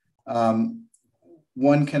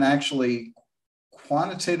one can actually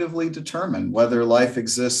quantitatively determine whether life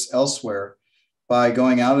exists elsewhere by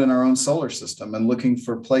going out in our own solar system and looking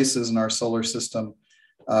for places in our solar system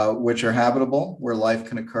which are habitable, where life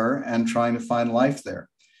can occur, and trying to find life there.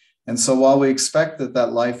 And so while we expect that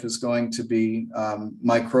that life is going to be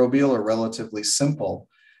microbial or relatively simple,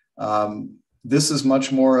 this is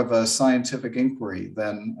much more of a scientific inquiry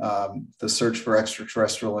than the search for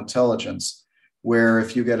extraterrestrial intelligence, where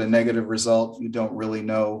if you get a negative result, you don't really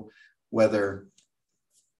know whether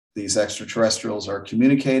these extraterrestrials are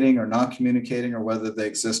communicating or not communicating, or whether they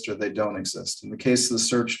exist or they don't exist. In the case of the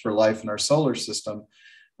search for life in our solar system,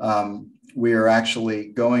 we are actually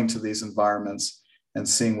going to these environments and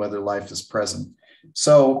seeing whether life is present.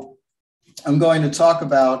 So I'm going to talk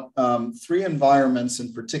about three environments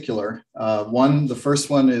in particular. The first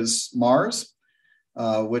one is Mars,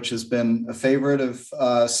 which has been a favorite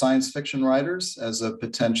of science fiction writers as a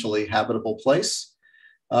potentially habitable place.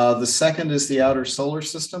 The second is the outer solar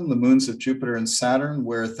system, the moons of Jupiter and Saturn,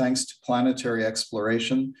 where thanks to planetary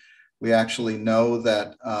exploration, we actually know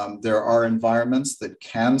that there are environments that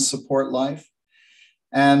can support life.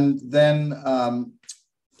 And then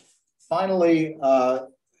finally,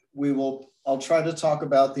 I'll try to talk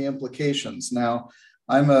about the implications. Now,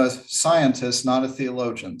 I'm a scientist, not a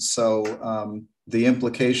theologian, so the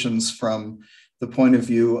implications from the point of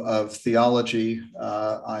view of theology,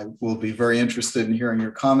 I will be very interested in hearing your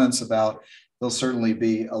comments about. They'll certainly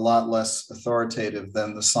be a lot less authoritative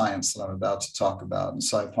than the science that I'm about to talk about, and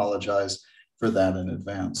so I apologize for that in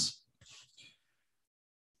advance.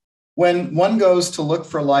 When one goes to look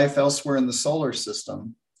for life elsewhere in the solar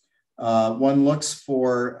system, one looks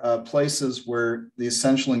for places where the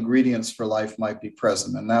essential ingredients for life might be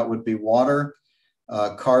present, and that would be water,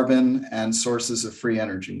 carbon, and sources of free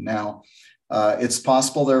energy. Now, it's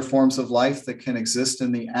possible there are forms of life that can exist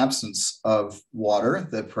in the absence of water,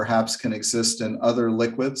 that perhaps can exist in other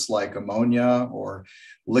liquids like ammonia or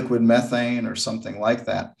liquid methane or something like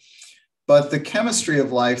that. But the chemistry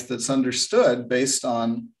of life that's understood based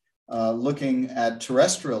on looking at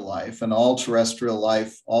terrestrial life, and all terrestrial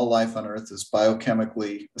life, all life on Earth is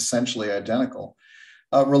biochemically essentially identical,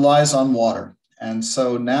 relies on water. And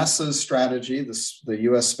so NASA's strategy, the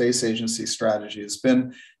US Space Agency strategy, has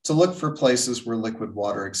been to look for places where liquid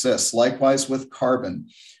water exists. Likewise with carbon,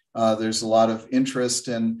 there's a lot of interest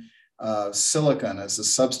in silicon as a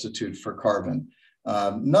substitute for carbon.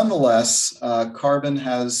 Nonetheless, carbon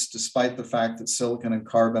has, despite the fact that silicon and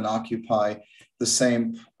carbon occupy the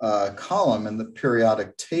same column in the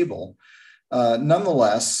periodic table,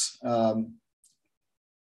 nonetheless,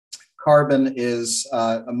 carbon is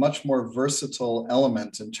a much more versatile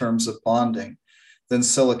element in terms of bonding than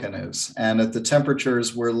silicon is. And at the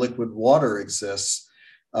temperatures where liquid water exists,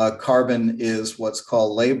 carbon is what's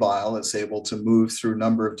called labile. It's able to move through a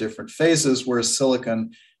number of different phases, whereas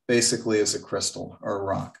silicon basically is a crystal or a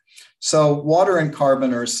rock. So water and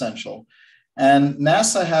carbon are essential. And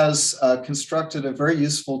NASA has constructed a very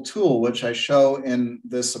useful tool, which I show in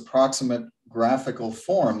this approximate graphical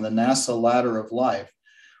form, the NASA ladder of life,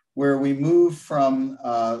 where we move from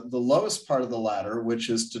the lowest part of the ladder, which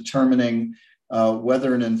is determining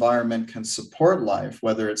whether an environment can support life,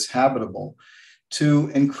 whether it's habitable,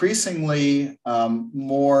 to increasingly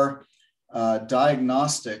more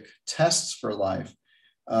diagnostic tests for life,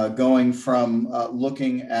 going from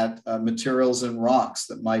looking at materials in rocks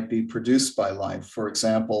that might be produced by life, for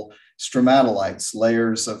example, stromatolites,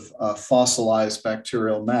 layers of fossilized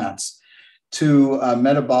bacterial mats, to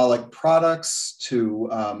metabolic products, to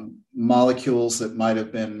molecules that might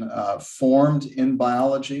have been formed in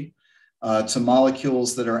biology, to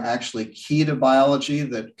molecules that are actually key to biology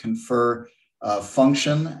that confer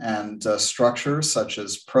function and structure, such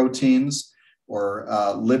as proteins or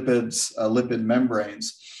lipids, lipid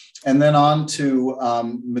membranes, and then on to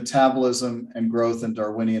metabolism and growth and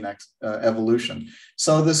Darwinian evolution.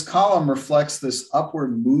 So this column reflects this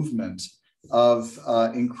upward movement of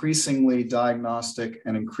increasingly diagnostic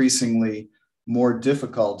and increasingly more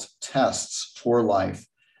difficult tests for life,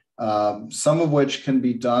 some of which can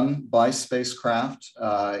be done by spacecraft,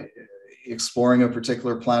 exploring a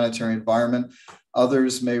particular planetary environment.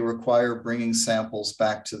 Others may require bringing samples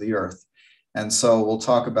back to the Earth. And so we'll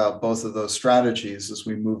talk about both of those strategies as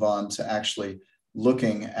we move on to actually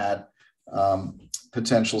looking at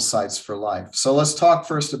potential sites for life. So let's talk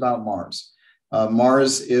first about Mars.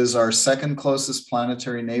 Mars is our second closest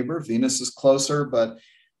planetary neighbor. Venus is closer, but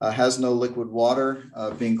has no liquid water,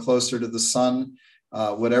 being closer to the sun.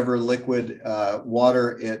 Whatever liquid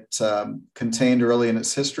water it contained early in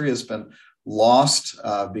its history has been lost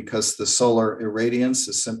because the solar irradiance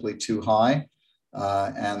is simply too high.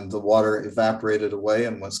 and the water evaporated away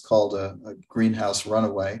and was called a greenhouse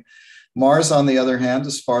runaway. Mars, on the other hand,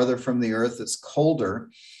 is farther from the Earth. It's colder.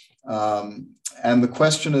 And the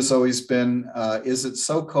question has always been, is it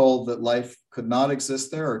so cold that life could not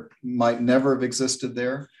exist there or might never have existed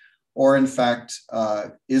there? Or in fact,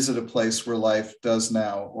 is it a place where life does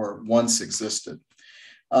now or once existed?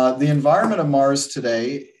 The environment of Mars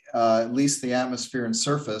today, at least the atmosphere and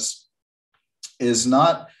surface, is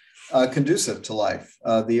not conducive to life.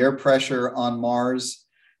 The air pressure on Mars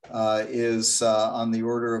is on the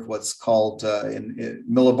order of what's called in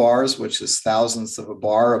millibars, which is thousandths of a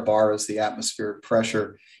bar. A bar is the atmospheric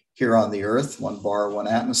pressure here on the Earth, 1 bar, 1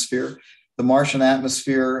 atmosphere. The Martian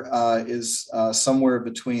atmosphere is somewhere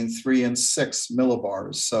between 3 and 6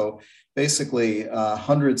 millibars. So basically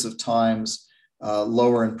hundreds of times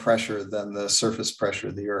lower in pressure than the surface pressure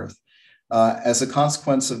of the Earth. As a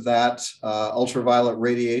consequence of that, ultraviolet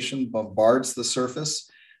radiation bombards the surface,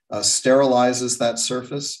 sterilizes that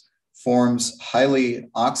surface, forms highly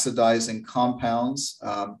oxidizing compounds,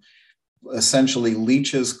 essentially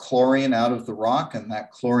leaches chlorine out of the rock, and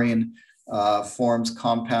that chlorine forms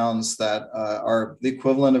compounds that are the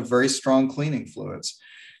equivalent of very strong cleaning fluids.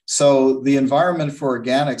 So the environment for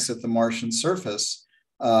organics at the Martian surface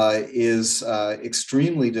is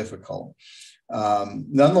extremely difficult.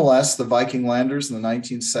 Nonetheless, the Viking landers in the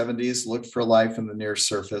 1970s looked for life in the near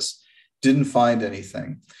surface, didn't find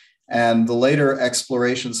anything. And the later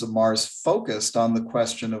explorations of Mars focused on the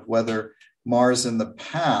question of whether Mars in the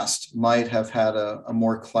past might have had a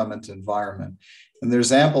more clement environment. And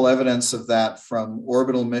there's ample evidence of that from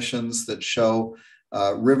orbital missions that show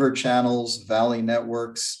river channels, valley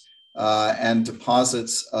networks, and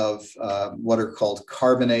deposits of what are called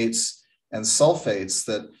carbonates and sulfates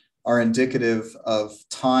that are indicative of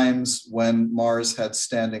times when Mars had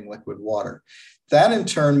standing liquid water. That in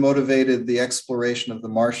turn motivated the exploration of the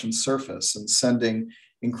Martian surface and sending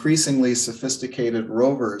increasingly sophisticated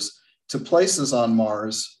rovers to places on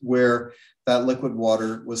Mars where that liquid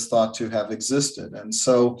water was thought to have existed. And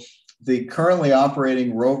so the currently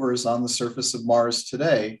operating rovers on the surface of Mars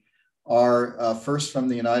today are first from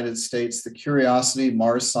the United States, the Curiosity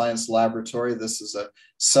Mars Science Laboratory. This is a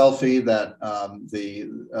selfie that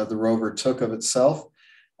the rover took of itself.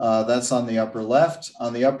 That's on the upper left.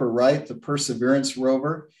 On the upper right, the Perseverance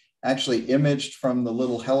rover actually imaged from the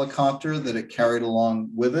little helicopter that it carried along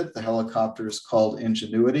with it. The helicopter is called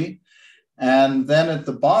Ingenuity. And then at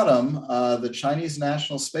the bottom, the Chinese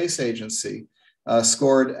National Space Agency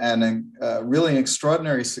scored really an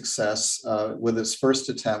extraordinary success with its first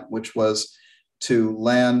attempt, which was to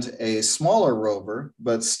land a smaller rover,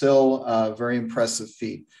 but still a very impressive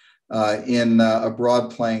feat in a broad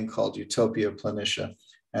plane called Utopia Planitia.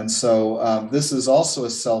 And so this is also a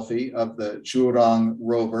selfie of the Zhurong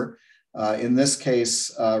rover. In this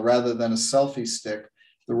case, rather than a selfie stick,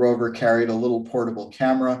 the rover carried a little portable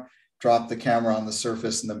camera, dropped the camera on the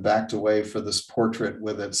surface, and then backed away for this portrait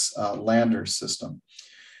with its lander system.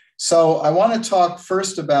 So I want to talk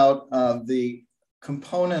first about the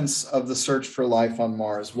components of the search for life on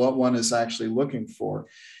Mars, what one is actually looking for.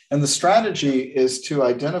 And the strategy is to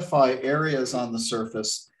identify areas on the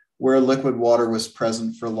surface where liquid water was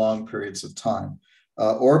present for long periods of time.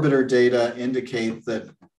 Orbiter data indicate that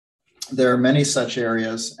there are many such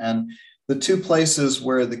areas, and the two places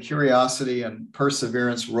where the Curiosity and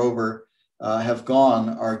Perseverance rover have gone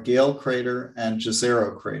are Gale Crater and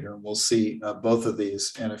Jezero Crater. We'll see both of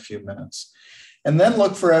these in a few minutes. And then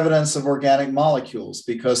look for evidence of organic molecules,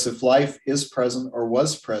 because if life is present or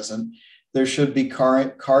was present, there should be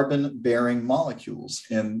carbon-bearing molecules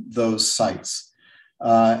in those sites.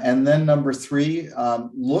 And then number 3,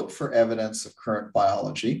 look for evidence of current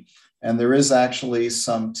biology. And there is actually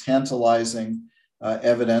some tantalizing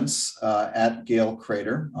evidence at Gale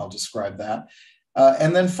Crater. I'll describe that.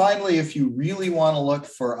 And then finally, if you really want to look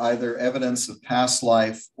for either evidence of past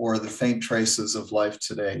life or the faint traces of life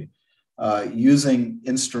today, using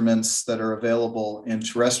instruments that are available in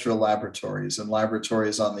terrestrial laboratories and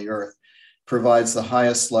laboratories on the Earth provides the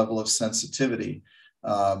highest level of sensitivity.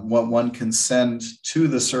 What one can send to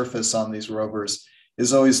the surface on these rovers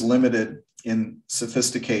is always limited in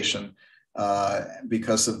sophistication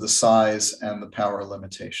because of the size and the power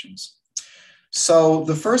limitations. So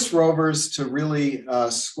the first rovers to really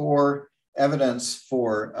score evidence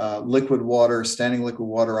for liquid water, standing liquid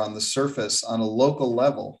water on the surface on a local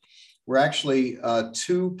level were actually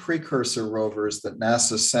 2 precursor rovers that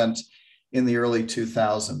NASA sent in the early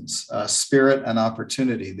 2000s, Spirit and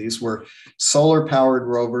Opportunity. These were solar-powered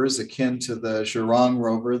rovers akin to the Zhurong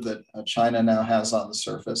rover that China now has on the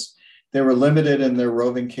surface. They were limited in their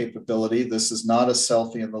roving capability. This is not a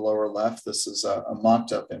selfie in the lower left. This is a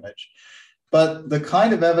mocked up image. But the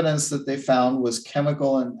kind of evidence that they found was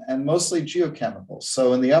chemical and mostly geochemical.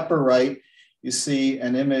 So in the upper right, you see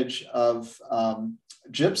an image of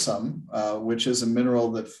gypsum, which is a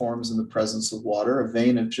mineral that forms in the presence of water, a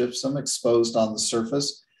vein of gypsum exposed on the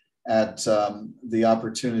surface at the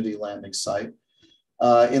Opportunity landing site.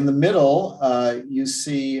 In the middle, you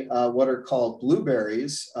see what are called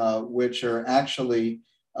blueberries, which are actually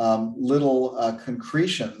little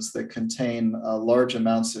concretions that contain large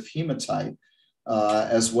amounts of hematite,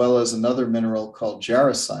 as well as another mineral called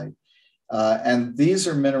jarosite. And these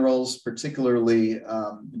are minerals, particularly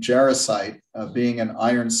jarosite, being an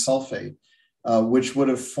iron sulfate, which would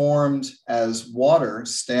have formed as water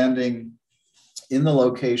standing in the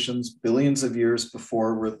locations billions of years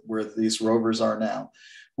before where these rovers are now,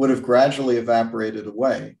 would have gradually evaporated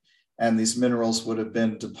away. And these minerals would have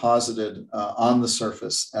been deposited on the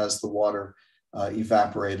surface as the water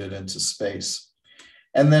evaporated into space.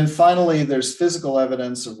 And then finally, there's physical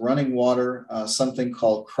evidence of running water, something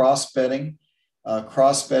called cross-bedding.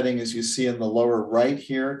 Cross-bedding, as you see in the lower right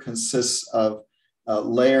here, consists of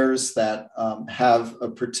layers that have a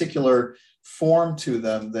particular form to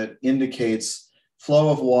them that indicates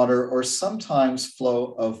flow of water or sometimes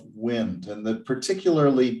flow of wind. And the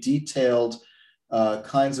particularly detailed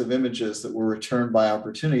kinds of images that were returned by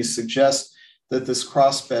Opportunity suggest that this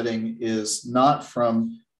cross-bedding is not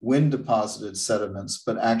from wind-deposited sediments,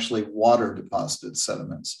 but actually water-deposited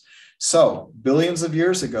sediments. So billions of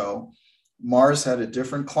years ago, Mars had a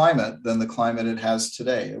different climate than the climate it has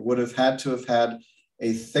today. It would have had to have had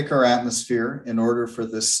a thicker atmosphere in order for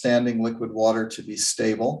this standing liquid water to be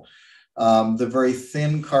stable. The very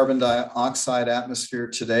thin carbon dioxide atmosphere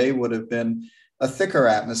today would have been a thicker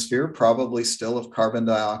atmosphere, probably still of carbon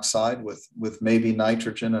dioxide with maybe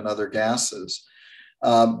nitrogen and other gases.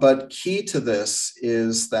 But key to this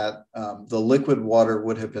is that the liquid water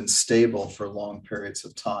would have been stable for long periods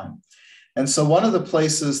of time. And so one of the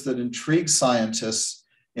places that intrigues scientists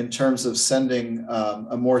in terms of sending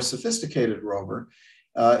a more sophisticated rover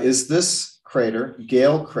is this crater,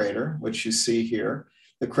 Gale crater, which you see here.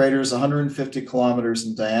 The crater is 150 kilometers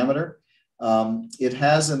in diameter. It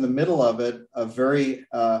has in the middle of it a very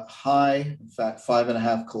high, in fact,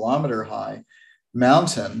 5.5 kilometer high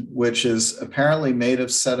mountain, which is apparently made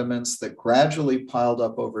of sediments that gradually piled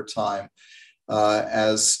up over time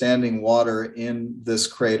as standing water in this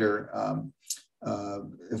crater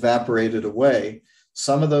evaporated away.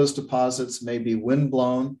 Some of those deposits may be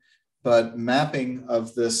windblown, but mapping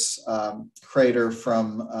of this crater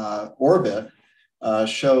from orbit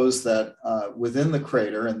shows that within the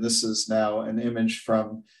crater, and this is now an image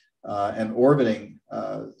from an orbiting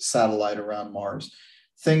satellite around Mars,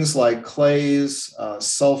 things like clays,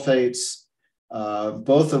 sulfates,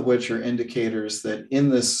 both of which are indicators that in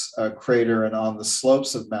this crater and on the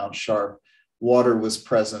slopes of Mount Sharp, water was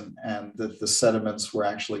present and that the sediments were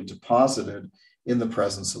actually deposited in the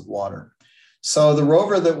presence of water. So the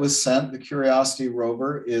rover that was sent, the Curiosity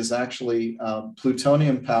rover, is actually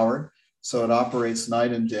plutonium powered. So it operates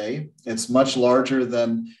night and day. It's much larger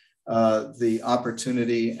than the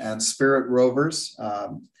Opportunity and Spirit rovers.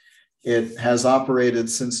 It has operated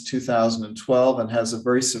since 2012 and has a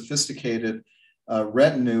very sophisticated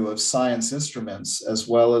retinue of science instruments, as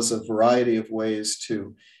well as a variety of ways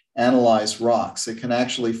to analyze rocks. It can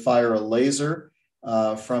actually fire a laser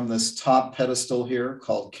from this top pedestal here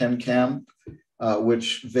called KenCam,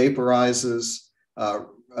 which vaporizes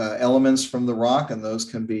elements from the rock, and those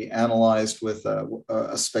can be analyzed with a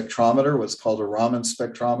spectrometer, what's called a Raman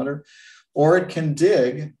spectrometer, or it can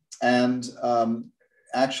dig and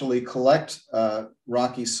actually collect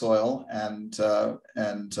rocky soil and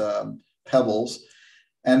pebbles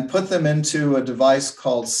and put them into a device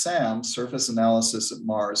called SAM, Surface Analysis at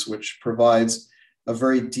Mars, which provides a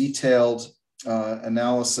very detailed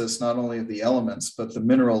analysis not only of the elements, but the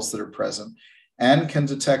minerals that are present, and can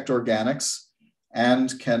detect organics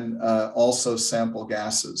and can also sample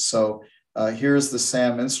gases. So here's the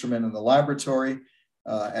SAM instrument in the laboratory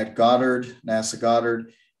at Goddard, NASA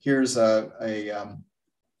Goddard. Here's an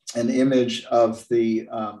image of the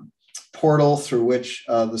portal through which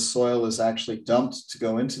the soil is actually dumped to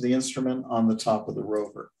go into the instrument on the top of the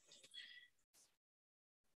rover.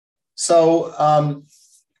 So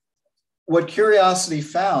what Curiosity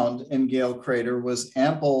found in Gale Crater was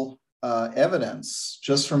ample evidence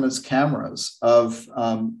just from its cameras of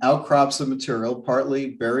outcrops of material,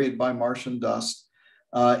 partly buried by Martian dust,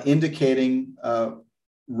 indicating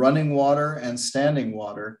running water and standing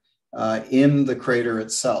water in the crater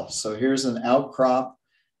itself. So here's an outcrop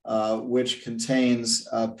which contains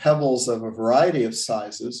pebbles of a variety of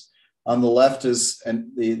sizes. On the left is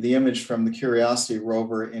the image from the Curiosity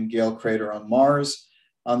rover in Gale Crater on Mars.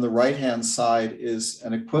 On the right-hand side is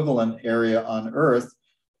an equivalent area on Earth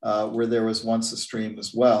where there was once a stream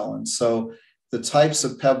as well. And so the types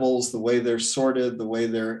of pebbles, the way they're sorted, the way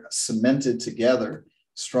they're cemented together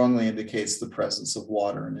strongly indicates the presence of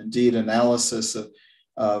water. And indeed, analysis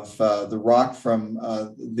of the rock from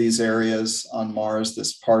these areas on Mars,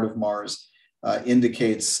 this part of Mars,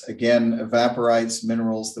 indicates, again, evaporites,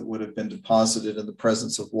 minerals that would have been deposited in the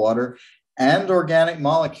presence of water, and organic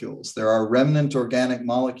molecules. There are remnant organic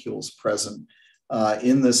molecules present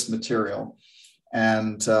in this material.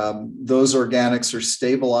 And those organics are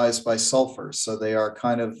stabilized by sulfur. So they are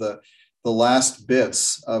kind of the last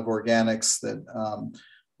bits of organics that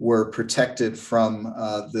were protected from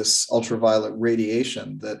this ultraviolet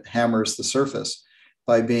radiation that hammers the surface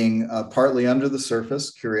by being partly under the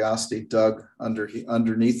surface, Curiosity dug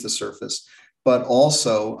underneath the surface, but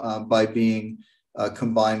also by being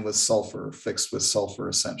combined with sulfur, fixed with sulfur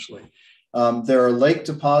essentially. There are lake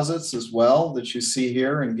deposits as well that you see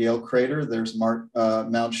here in Gale Crater. There's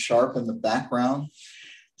Mount Sharp in the background.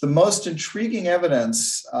 The most intriguing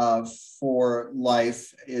evidence for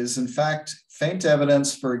life is, in fact, faint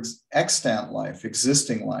evidence for extant life,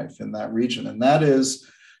 existing life in that region. And that is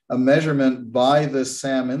a measurement by the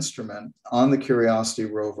SAM instrument on the Curiosity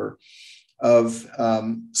rover of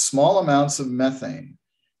small amounts of methane,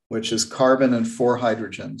 which is carbon and 4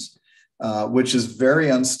 hydrogens, which is very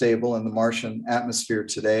unstable in the Martian atmosphere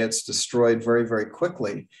today. It's destroyed very, very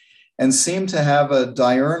quickly, and seem to have a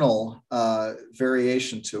diurnal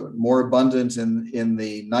variation to it, more abundant in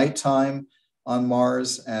the nighttime on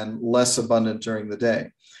Mars and less abundant during the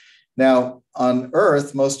day. Now, on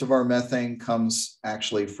Earth, most of our methane comes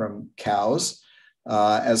actually from cows,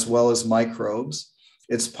 as well as microbes.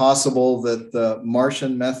 It's possible that the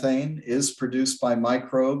Martian methane is produced by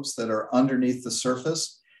microbes that are underneath the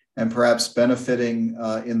surface and perhaps benefiting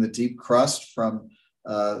in the deep crust from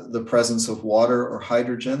the presence of water or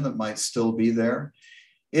hydrogen that might still be there.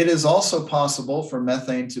 It is also possible for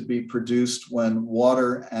methane to be produced when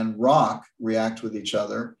water and rock react with each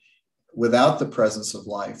other without the presence of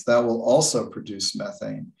life. That will also produce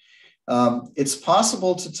methane. It's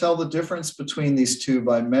possible to tell the difference between these two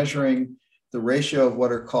by measuring the ratio of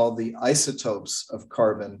what are called the isotopes of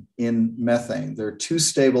carbon in methane. There are 2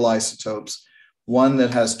 stable isotopes, one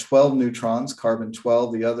that has 12 neutrons, carbon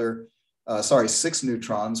 12, the other, 6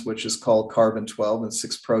 neutrons, which is called carbon 12, and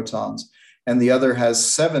 6 protons. And the other has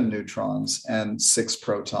 7 neutrons and 6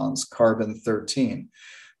 protons, carbon 13.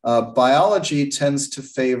 Biology tends to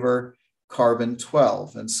favor carbon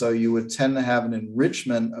 12. And so you would tend to have an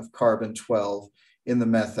enrichment of carbon 12 in the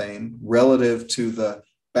methane relative to the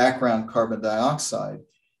background carbon dioxide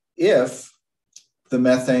if the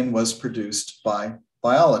methane was produced by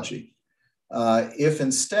biology. If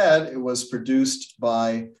instead it was produced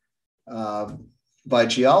by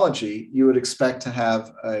geology, you would expect to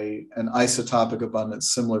have an isotopic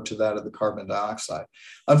abundance similar to that of the carbon dioxide.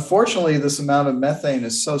 Unfortunately, this amount of methane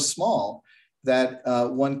is so small that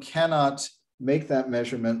one cannot make that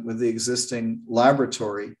measurement with the existing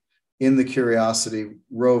laboratory in the Curiosity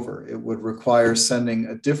rover. It would require sending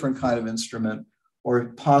a different kind of instrument or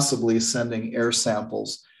possibly sending air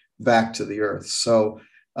samples back to the Earth. So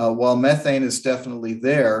while methane is definitely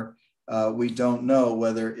there, we don't know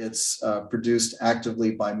whether it's produced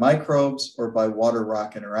actively by microbes or by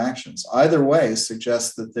water-rock interactions. Either way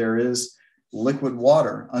suggests that there is liquid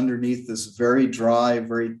water underneath this very dry,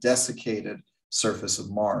 very desiccated surface of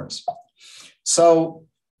Mars. So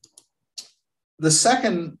the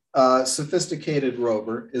second sophisticated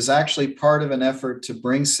rover is actually part of an effort to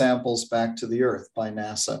bring samples back to the Earth by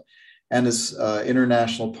NASA and its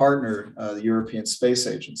international partner, the European Space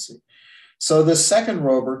Agency. So the second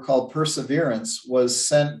rover, called Perseverance, was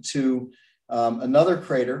sent to another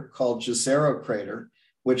crater called Jezero Crater,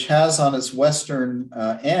 which has on its western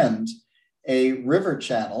end a river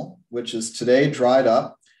channel, which is today dried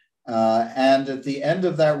up. And at the end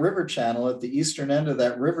of that river channel, at the eastern end of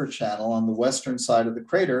that river channel on the western side of the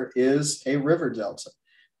crater, is a river delta.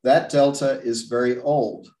 That delta is very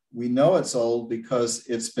old. We know it's old because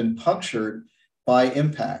it's been punctured by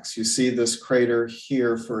impacts. You see this crater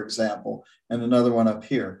here, for example, and another one up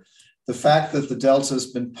here. The fact that the delta has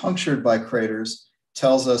been punctured by craters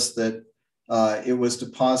tells us that it was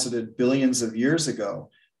deposited billions of years ago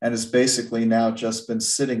and has basically now just been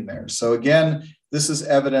sitting there. So again, this is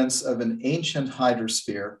evidence of an ancient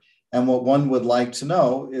hydrosphere. And what one would like to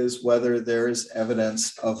know is whether there is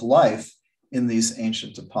evidence of life in these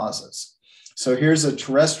ancient deposits. So here's a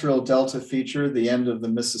terrestrial delta feature, the end of the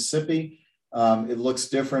Mississippi. It looks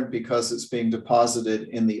different because it's being deposited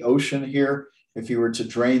in the ocean here. If you were to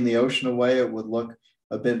drain the ocean away, it would look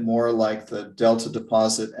a bit more like the delta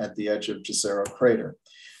deposit at the edge of Jezero crater.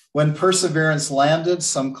 When Perseverance landed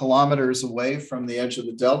some kilometers away from the edge of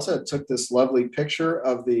the delta, it took this lovely picture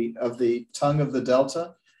of the tongue of the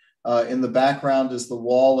delta. In the background is the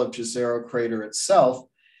wall of Jezero crater itself.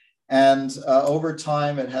 And over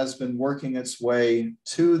time, it has been working its way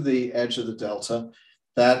to the edge of the delta.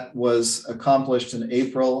 That was accomplished in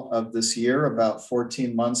April of this year, about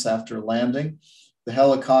 14 months after landing. The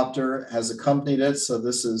helicopter has accompanied it. So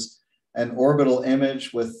this is an orbital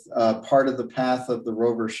image with part of the path of the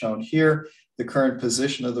rover shown here, the current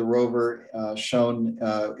position of the rover shown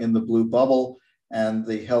in the blue bubble, and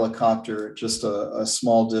the helicopter just a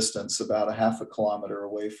small distance, about a half a kilometer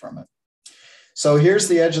away from it. So here's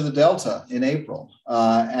the edge of the delta in April,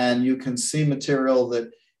 and you can see material that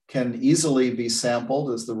can easily be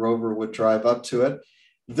sampled as the rover would drive up to it.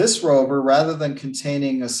 This rover, rather than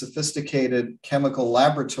containing a sophisticated chemical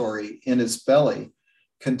laboratory in its belly,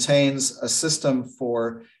 contains a system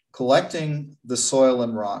for collecting the soil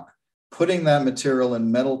and rock, putting that material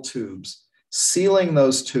in metal tubes, sealing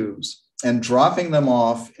those tubes, and dropping them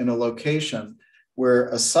off in a location where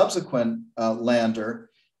a subsequent lander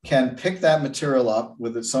can pick that material up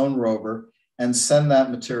with its own rover and send that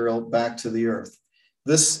material back to the Earth.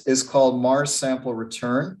 This is called Mars sample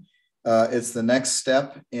return. It's the next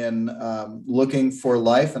step in looking for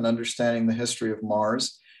life and understanding the history of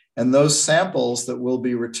Mars. And those samples that will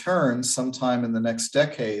be returned sometime in the next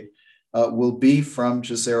decade will be from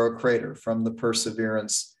Jezero crater, from the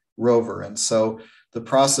Perseverance rover. And so the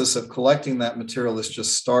process of collecting that material has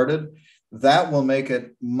just started. That will make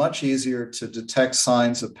it much easier to detect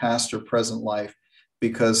signs of past or present life,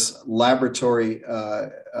 because laboratory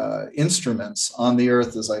instruments on the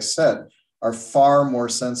Earth, as I said, are far more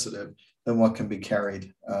sensitive than what can be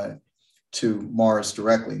carried to Mars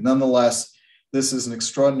directly. Nonetheless, this is an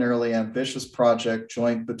extraordinarily ambitious project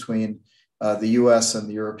joint between the US and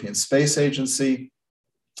the European Space Agency.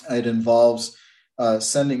 It involves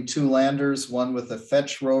sending two landers, one with a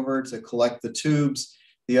fetch rover to collect the tubes,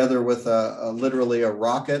 the other with literally a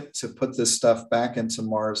rocket to put this stuff back into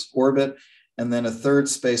Mars orbit. And then a third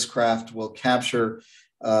spacecraft will capture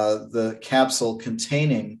the capsule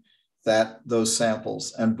containing those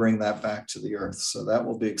samples and bring that back to the Earth. So that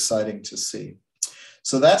will be exciting to see.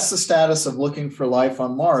 So that's the status of looking for life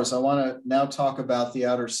on Mars. I want to now talk about the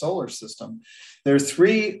outer solar system. There are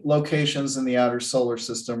three locations in the outer solar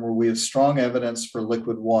system where we have strong evidence for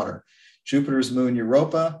liquid water: Jupiter's moon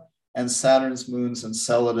Europa and Saturn's moons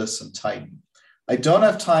Enceladus and Titan. I don't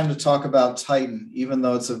have time to talk about Titan, even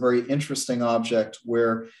though it's a very interesting object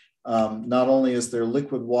where not only is there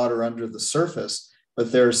liquid water under the surface,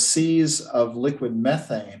 but there are seas of liquid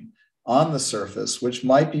methane on the surface, which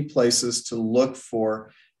might be places to look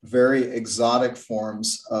for very exotic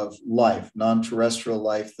forms of life, non-terrestrial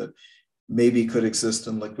life that maybe could exist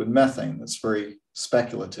in liquid methane. That's very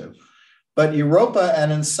speculative. But Europa and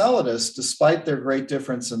Enceladus, despite their great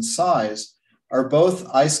difference in size, are both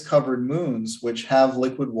ice-covered moons which have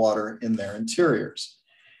liquid water in their interiors.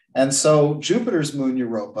 And so Jupiter's moon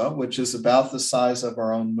Europa, which is about the size of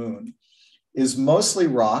our own moon, is mostly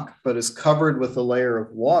rock, but is covered with a layer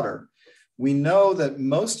of water. We know that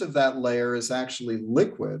most of that layer is actually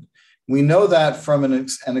liquid. We know that from an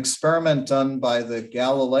experiment done by the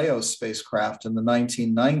Galileo spacecraft in the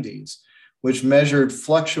 1990s, which measured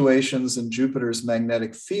fluctuations in Jupiter's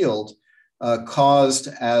magnetic field caused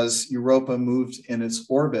as Europa moved in its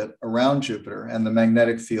orbit around Jupiter and the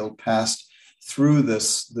magnetic field passed through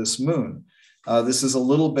this moon. This is a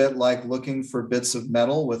little bit like looking for bits of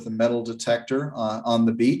metal with a metal detector on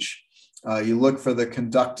the beach. You look for the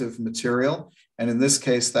conductive material, and in this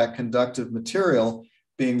case, that conductive material,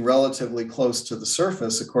 being relatively close to the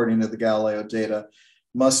surface, according to the Galileo data,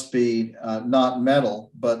 must be not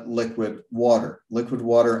metal, but liquid water. Liquid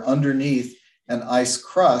water underneath an ice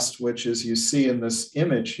crust, which, as you see in this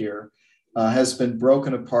image here, has been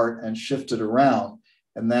broken apart and shifted around,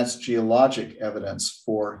 and that's geologic evidence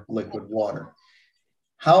for liquid water.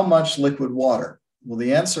 How much liquid water? Well,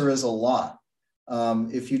 the answer is a lot.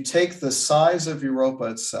 If you take the size of Europa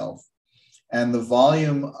itself and the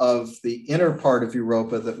volume of the inner part of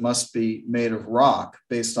Europa that must be made of rock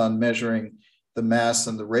based on measuring the mass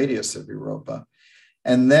and the radius of Europa,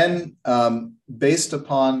 and then based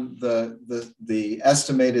upon the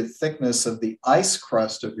estimated thickness of the ice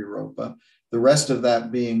crust of Europa, the rest of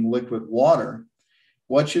that being liquid water,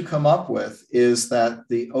 what you come up with is that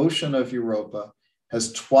the ocean of Europa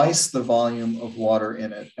has twice the volume of water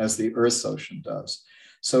in it as the Earth's ocean does.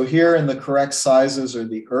 So here in the correct sizes are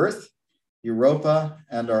the Earth, Europa,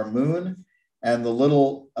 and our moon, and the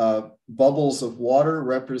little bubbles of water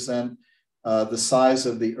represent the size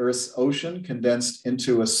of the Earth's ocean condensed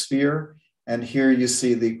into a sphere. And here you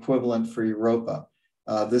see the equivalent for Europa.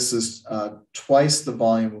 This is twice the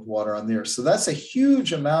volume of water on the Earth. So that's a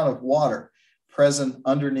huge amount of water present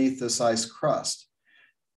underneath this ice crust.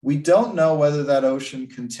 We don't know whether that ocean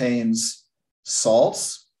contains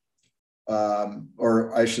salts,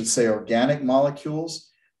 or I should say organic molecules.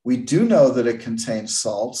 We do know that it contains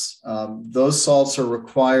salts. Those salts are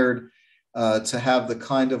required to have the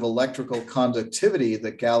kind of electrical conductivity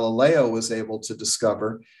that Galileo was able to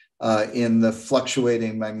discover in the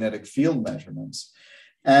fluctuating magnetic field measurements.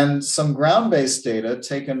 And some ground-based data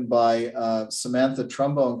taken by Samantha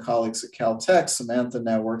Trumbo and colleagues at Caltech, Samantha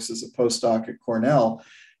now works as a postdoc at Cornell,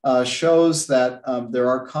 shows that there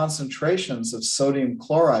are concentrations of sodium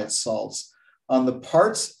chloride salts on the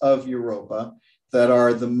parts of Europa that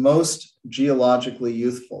are the most geologically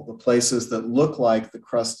youthful, the places that look like the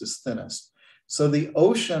crust is thinnest. So the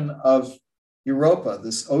ocean of Europa,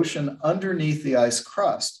 this ocean underneath the ice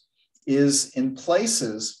crust, is in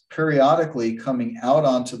places periodically coming out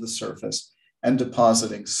onto the surface and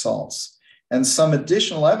depositing salts. And some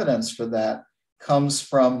additional evidence for that comes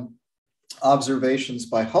from observations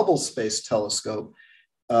by Hubble Space Telescope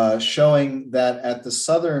showing that at the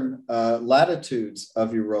southern latitudes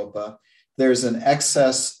of Europa, there's an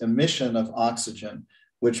excess emission of oxygen,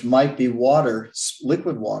 which might be water,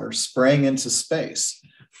 liquid water, spraying into space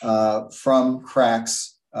from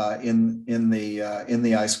cracks in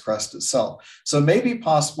the ice crust itself. So it may be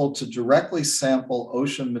possible to directly sample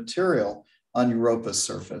ocean material on Europa's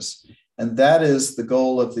surface. And that is the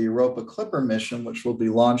goal of the Europa Clipper mission, which will be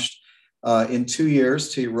launched in 2 years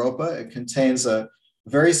to Europa. It contains a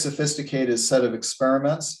very sophisticated set of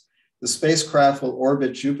experiments. The spacecraft will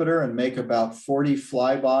orbit Jupiter and make about 40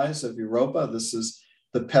 flybys of Europa. This is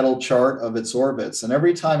the pedal chart of its orbits. And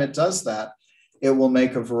every time it does that, it will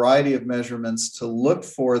make a variety of measurements to look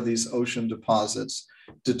for these ocean deposits,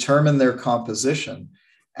 determine their composition,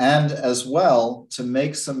 and as well to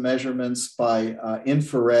make some measurements by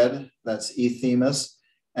infrared, that's eThemis,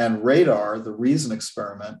 and radar, the REASON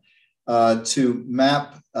experiment, to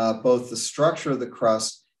map both the structure of the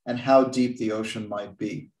crust and how deep the ocean might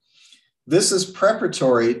be. This is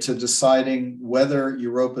preparatory to deciding whether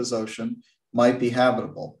Europa's ocean might be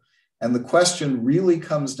habitable. And the question really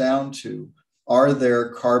comes down to, are there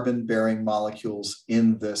carbon-bearing molecules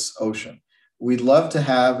in this ocean? We'd love to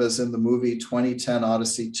have, as in the movie 2010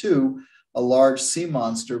 Odyssey 2, a large sea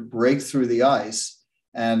monster break through the ice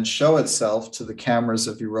and show itself to the cameras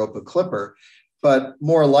of Europa Clipper. But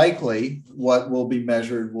more likely, what will be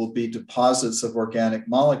measured will be deposits of organic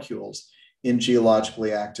molecules in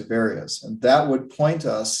geologically active areas. And that would point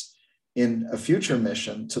us in a future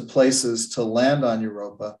mission to places to land on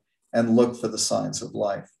Europa and look for the signs of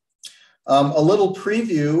life. A little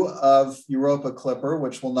preview of Europa Clipper,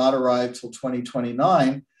 which will not arrive till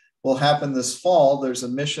 2029, will happen this fall. There's a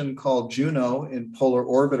mission called Juno in polar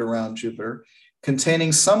orbit around Jupiter,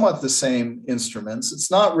 containing somewhat the same instruments. It's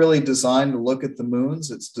not really designed to look at the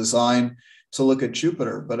moons, it's designed to look at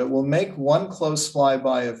Jupiter, but it will make one close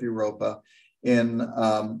flyby of Europa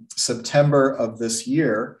in September of this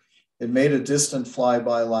year. It made a distant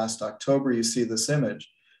flyby last October, you see this image.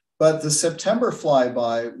 But the September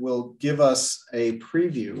flyby will give us a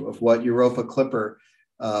preview of what Europa Clipper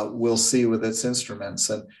will see with its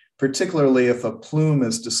instruments. And particularly if a plume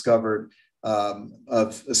is discovered of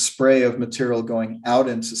a spray of material going out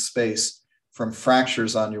into space from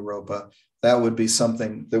fractures on Europa, that would be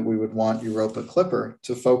something that we would want Europa Clipper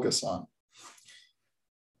to focus on.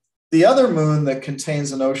 The other moon that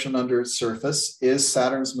contains an ocean under its surface is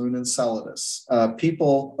Saturn's moon Enceladus.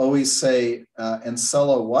 People always say,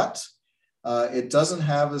 Encela what? It doesn't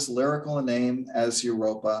have as lyrical a name as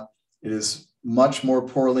Europa. It is much more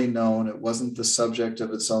poorly known. It wasn't the subject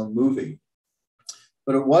of its own movie,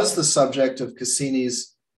 but it was the subject of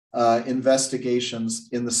Cassini's investigations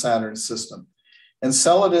in the Saturn system.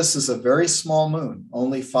 Enceladus is a very small moon,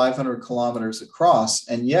 only 500 kilometers across,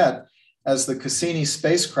 and yet, as the Cassini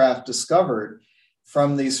spacecraft discovered,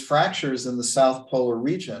 from these fractures in the South Polar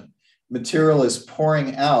region, material is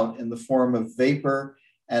pouring out in the form of vapor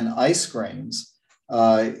and ice grains,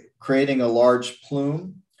 creating a large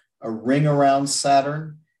plume, a ring around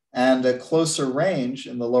Saturn, and at closer range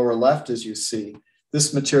in the lower left, as you see,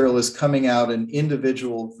 this material is coming out in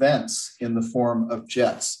individual vents in the form of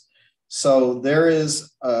jets. So there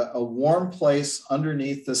is a warm place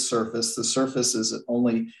underneath the surface. The surface is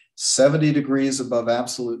only 70 degrees above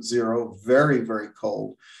absolute zero, very, very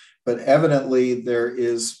cold. But evidently there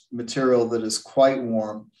is material that is quite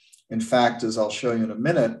warm. In fact, as I'll show you in a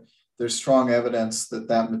minute, there's strong evidence that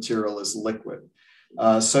that material is liquid.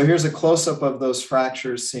 So here's a close-up of those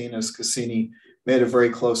fractures seen as Cassini made a very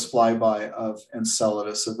close flyby of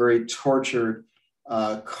Enceladus, a very tortured,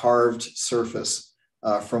 carved surface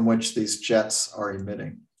from which these jets are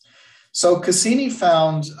emitting. So Cassini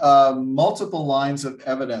found multiple lines of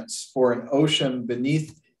evidence for an ocean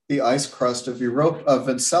beneath the ice crust of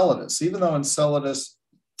Enceladus. Even though Enceladus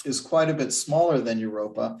is quite a bit smaller than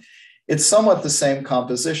Europa, it's somewhat the same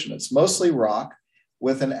composition. It's mostly rock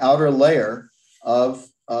with an outer layer of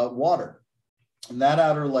water. And that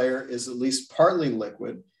outer layer is at least partly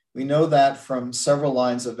liquid. We know that from several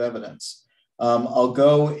lines of evidence. I'll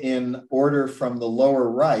go in order from the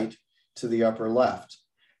lower right to the upper left.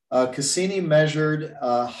 Cassini measured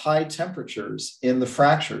high temperatures in the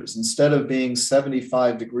fractures. Instead of being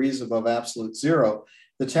 75 degrees above absolute zero,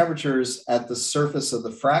 the temperatures at the surface of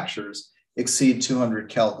the fractures exceed 200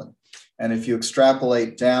 Kelvin. And if you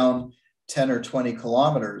extrapolate down 10 or 20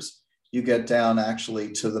 kilometers, you get down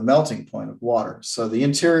actually to the melting point of water. So the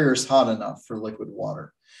interior is hot enough for liquid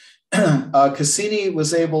water. Cassini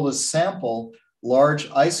was able to sample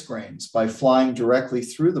large ice grains by flying directly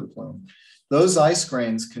through the plume. Those ice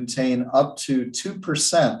grains contain up to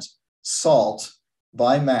 2% salt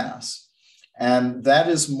by mass. And that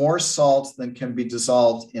is more salt than can be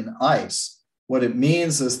dissolved in ice. What it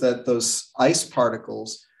means is that those ice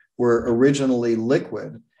particles were originally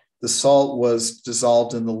liquid. The salt was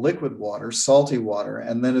dissolved in the liquid water, salty water,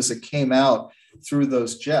 and then as it came out through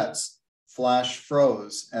those jets, flash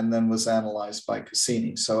froze and then was analyzed by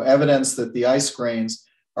Cassini. So evidence that the ice grains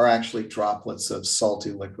are actually droplets of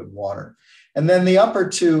salty liquid water. And then the upper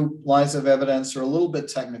two lines of evidence are a little bit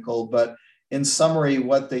technical, but in summary,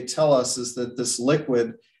 what they tell us is that this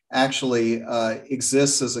liquid actually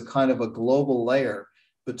exists as a kind of a global layer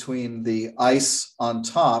between the ice on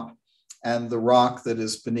top and the rock that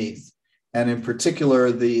is beneath. And in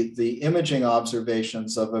particular, the imaging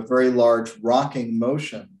observations of a very large rocking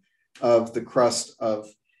motion of the crust of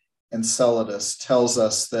Enceladus tells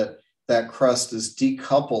us that that crust is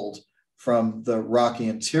decoupled from the rocky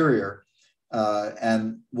interior.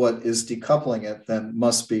 And what is decoupling it then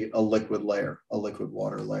must be a liquid layer, a liquid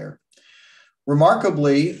water layer.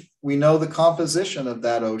 Remarkably, we know the composition of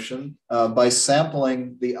that ocean by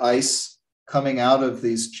sampling the ice coming out of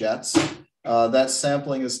these jets. That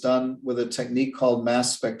sampling is done with a technique called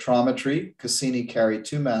mass spectrometry. Cassini carried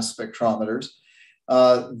 2 mass spectrometers.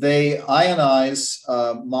 They ionize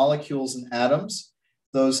molecules and atoms.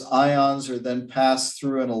 Those ions are then passed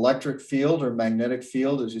through an electric field or magnetic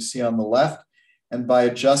field, as you see on the left. And by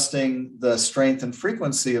adjusting the strength and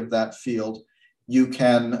frequency of that field, you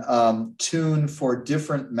can tune for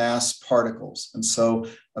different mass particles. And so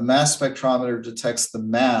a mass spectrometer detects the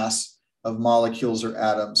mass of molecules or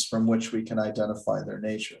atoms from which we can identify their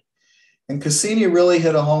nature. And Cassini really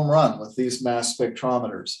hit a home run with these mass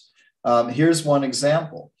spectrometers. Here's one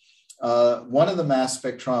example. One of the mass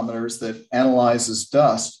spectrometers that analyzes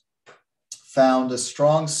dust found a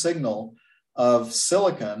strong signal of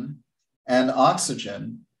silicon and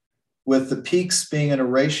oxygen, with the peaks being in a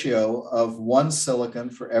ratio of 1 silicon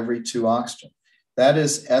for every 2 oxygen. That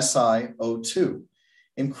is SiO2.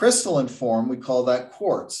 In crystalline form, we call that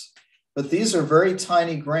quartz. But these are very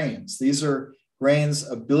tiny grains. These are grains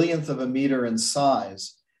a billionth of a meter in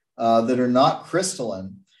size that are not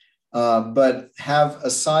crystalline, but have a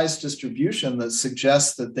size distribution that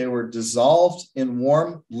suggests that they were dissolved in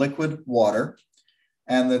warm liquid water,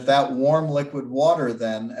 and that warm liquid water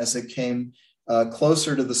then, as it came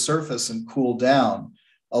closer to the surface and cooled down,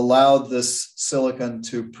 allowed this silicon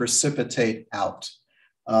to precipitate out.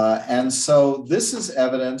 And so this is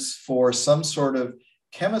evidence for some sort of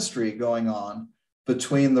chemistry going on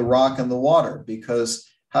between the rock and the water, because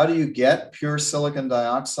how do you get pure silicon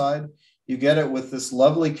dioxide? You get it with this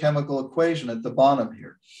lovely chemical equation at the bottom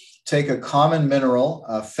here. Take a common mineral,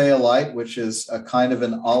 phaolite, which is a kind of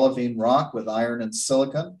an olivine rock with iron and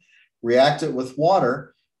silicon, react it with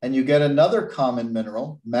water, and you get another common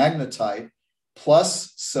mineral, magnetite,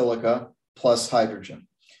 plus silica, plus hydrogen.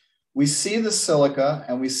 We see the silica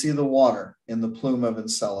and we see the water in the plume of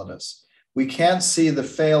Enceladus. We can't see the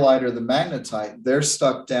phaolite or the magnetite. They're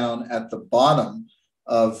stuck down at the bottom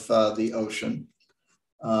of the ocean.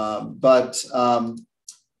 But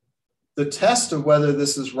the test of whether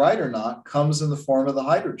this is right or not comes in the form of the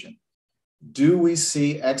hydrogen. Do we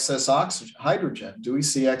see excess hydrogen? Do we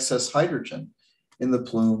see excess hydrogen in the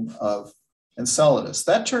plume of Enceladus?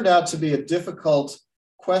 That turned out to be a difficult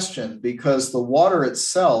question because the water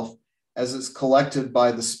itself as it's collected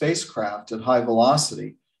by the spacecraft at high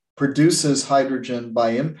velocity, produces hydrogen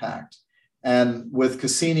by impact. And with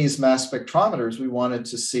Cassini's mass spectrometers, we wanted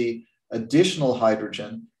to see additional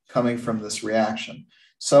hydrogen coming from this reaction.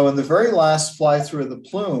 So in the very last fly through of the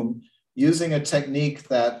plume, using a technique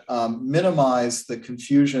that minimized the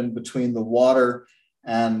confusion between the water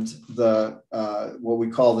and the what we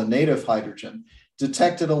call the native hydrogen,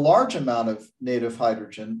 detected a large amount of native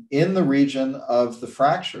hydrogen in the region of the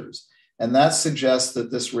fractures. And that suggests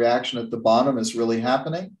that this reaction at the bottom is really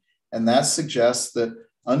happening. And that suggests that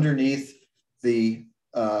underneath the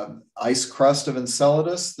ice crust of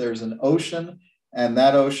Enceladus, there's an ocean, and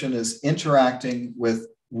that ocean is interacting with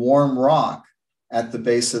warm rock at the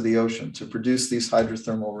base of the ocean to produce these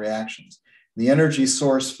hydrothermal reactions. The energy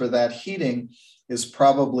source for that heating is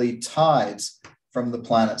probably tides from the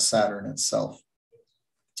planet Saturn itself.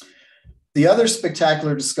 The other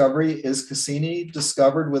spectacular discovery is Cassini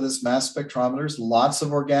discovered with his mass spectrometers lots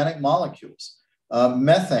of organic molecules.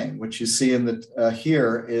 Methane, which you see in the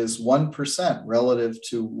here, is 1% relative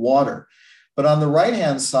to water. But on the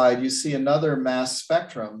right-hand side, you see another mass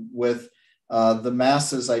spectrum with the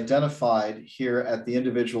masses identified here at the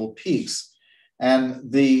individual peaks.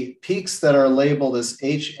 And the peaks that are labeled as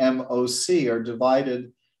HMOC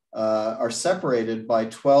are separated by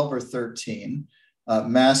 12 or 13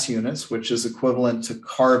 mass units, which is equivalent to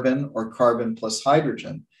carbon or carbon plus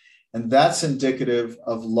hydrogen. And that's indicative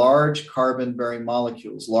of large carbon-bearing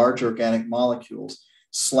molecules, large organic molecules,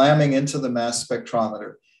 slamming into the mass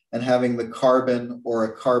spectrometer and having the carbon or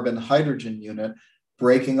a carbon hydrogen unit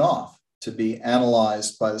breaking off to be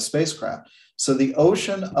analyzed by the spacecraft. So the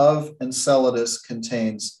ocean of Enceladus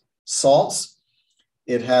contains salts.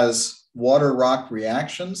 It has water rock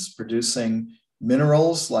reactions producing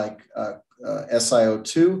minerals like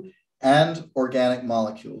SiO2 and organic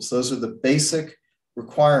molecules. Those are the basic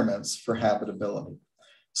requirements for habitability.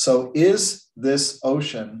 So is this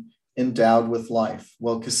ocean endowed with life?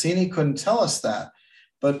 Well, Cassini couldn't tell us that,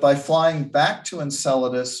 but by flying back to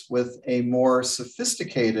Enceladus with a more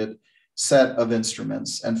sophisticated set of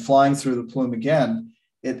instruments and flying through the plume again,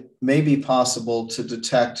 it may be possible to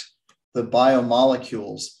detect the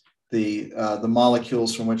biomolecules, the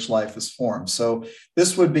molecules from which life is formed. So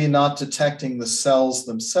this would be not detecting the cells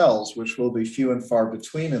themselves, which will be few and far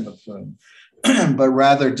between in the plume, but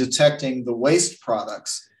rather detecting the waste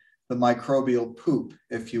products, the microbial poop,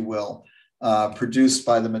 if you will, produced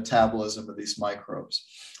by the metabolism of these microbes.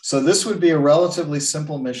 So this would be a relatively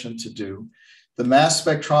simple mission to do. The mass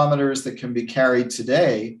spectrometers that can be carried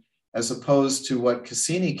today, as opposed to what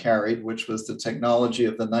Cassini carried, which was the technology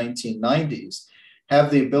of the 1990s,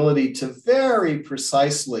 have the ability to very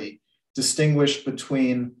precisely distinguish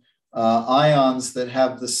between ions that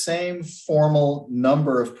have the same formal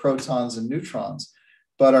number of protons and neutrons,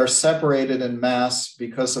 but are separated in mass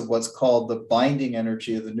because of what's called the binding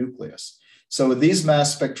energy of the nucleus. So with these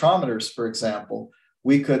mass spectrometers, for example,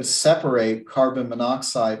 we could separate carbon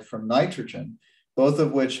monoxide from nitrogen, both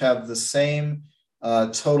of which have the same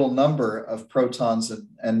total number of protons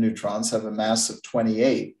and neutrons, have a mass of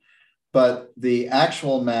 28, but the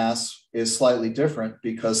actual mass is slightly different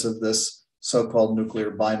because of this so-called nuclear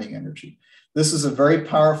binding energy. This is a very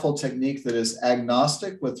powerful technique that is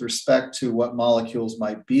agnostic with respect to what molecules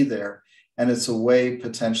might be there, and it's a way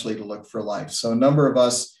potentially to look for life. So a number of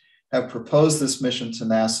us have proposed this mission to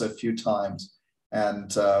NASA a few times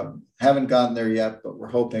and haven't gotten there yet, but we're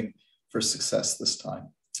hoping for success this time.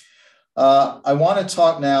 I want to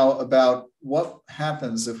talk now about what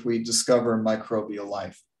happens if we discover microbial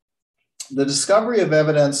life. The discovery of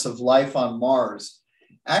evidence of life on Mars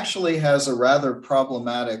actually has a rather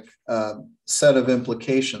problematic set of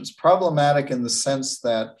implications. Problematic in the sense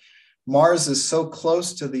that Mars is so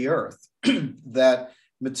close to the Earth that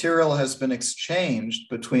material has been exchanged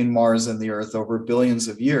between Mars and the Earth over billions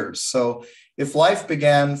of years. So if life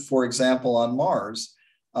began, for example, on Mars,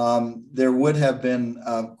 there would have been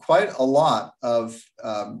quite a lot of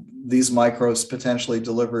these microbes potentially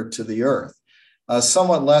delivered to the Earth.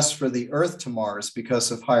 Somewhat less for the Earth to Mars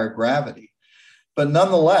because of higher gravity. But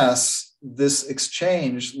nonetheless, this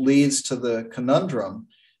exchange leads to the conundrum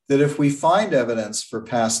that if we find evidence for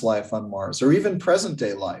past life on Mars, or even present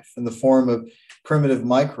day life in the form of primitive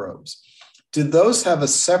microbes, did those have a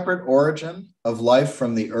separate origin of life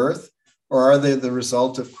from the Earth, or are they the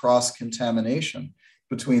result of cross-contamination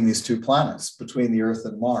between these two planets, between the Earth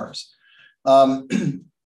and Mars?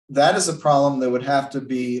 That is a problem that would have to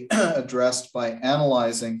be addressed by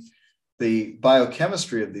analyzing the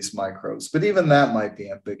biochemistry of these microbes, but even that might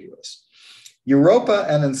be ambiguous. Europa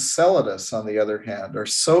and Enceladus, on the other hand, are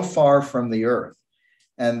so far from the Earth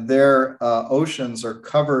and their oceans are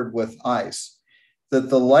covered with ice, that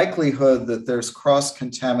the likelihood that there's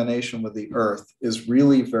cross-contamination with the Earth is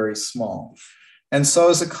really very small. And so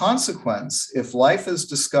as a consequence, if life is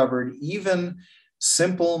discovered, even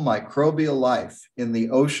simple microbial life in the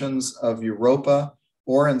oceans of Europa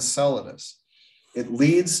or Enceladus, it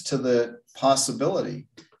leads to the possibility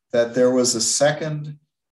that there was a second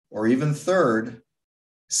or even third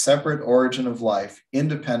separate origin of life,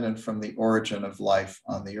 independent from the origin of life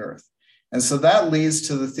on the Earth. And so that leads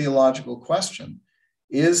to the theological question: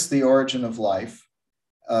 is the origin of life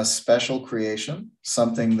a special creation,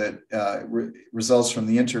 something that results from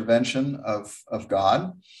the intervention of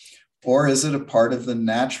God, or is it a part of the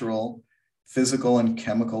natural physical and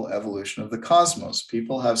chemical evolution of the cosmos?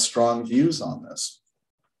 People have strong views on this.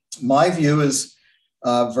 My view is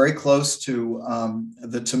very close to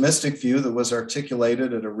the Thomistic view that was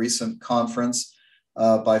articulated at a recent conference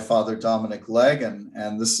by Father Dominic Legge,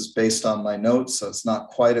 and this is based on my notes, so it's not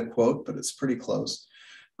quite a quote, but it's pretty close.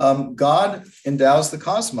 God endows the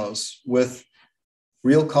cosmos with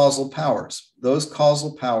real causal powers. Those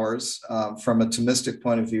causal powers, from a Thomistic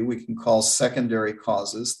point of view, we can call secondary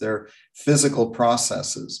causes. They're physical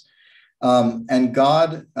processes. And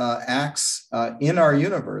God acts in our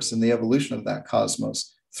universe, in the evolution of that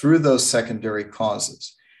cosmos, through those secondary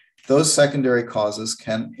causes. Those secondary causes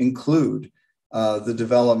can include the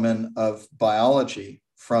development of biology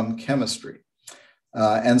from chemistry.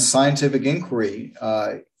 And scientific inquiry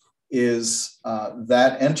is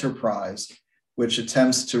that enterprise which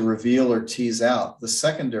attempts to reveal or tease out the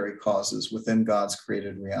secondary causes within God's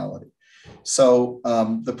created reality. So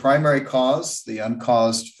the primary cause, the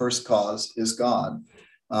uncaused first cause, is God.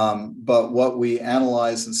 But what we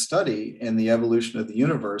analyze and study in the evolution of the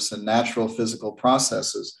universe and natural physical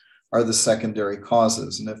processes are the secondary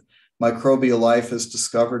causes. And if microbial life is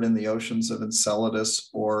discovered in the oceans of Enceladus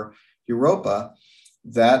or Europa,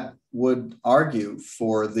 that would argue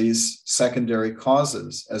for these secondary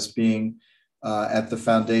causes as being at the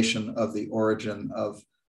foundation of the origin of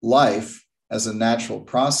life as a natural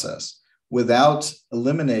process, without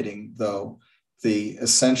eliminating, though, the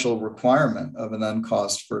essential requirement of an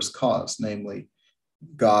uncaused first cause, namely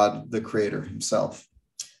God, the creator himself.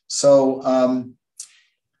 So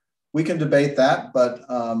we can debate that, but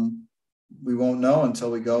we won't know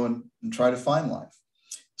until we go and try to find life.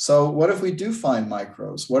 So what if we do find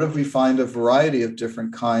microbes? What if we find a variety of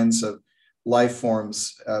different kinds of life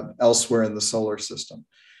forms elsewhere in the solar system?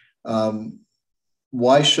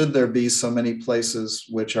 Why should there be so many places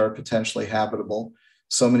which are potentially habitable,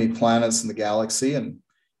 so many planets in the galaxy, and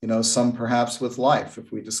some perhaps with life,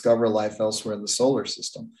 if we discover life elsewhere in the solar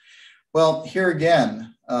system? Well, here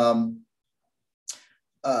again,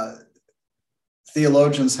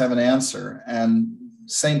 theologians have an answer. And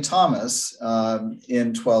St. Thomas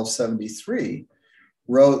in 1273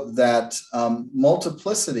 wrote that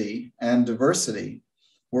multiplicity and diversity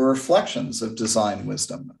were reflections of divine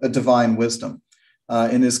wisdom.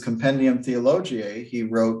 In his Compendium Theologiae, he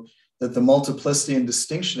wrote that the multiplicity and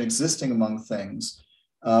distinction existing among things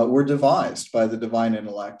were devised by the divine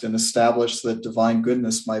intellect and established that divine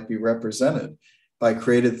goodness might be represented by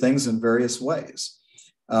created things in various ways.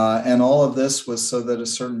 And all of this was so that a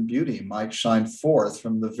certain beauty might shine forth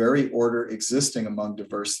from the very order existing among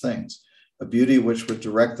diverse things, a beauty which would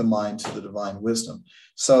direct the mind to the divine wisdom.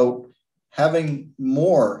 So having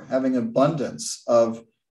abundance of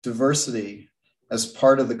diversity as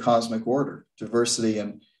part of the cosmic order, diversity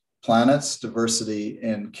in planets, diversity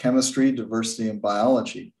in chemistry, diversity in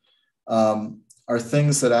biology, are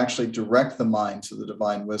things that actually direct the mind to the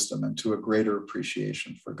divine wisdom and to a greater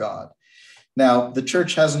appreciation for God. Now, the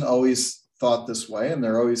church hasn't always thought this way, and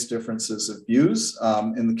there are always differences of views.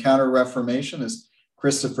 In the Counter-Reformation, as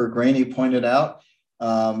Christopher Graney pointed out,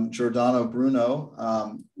 Giordano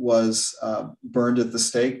Bruno was burned at the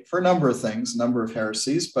stake for a number of things, a number of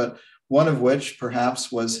heresies, but one of which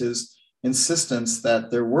perhaps was his insistence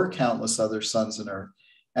that there were countless other suns on earth,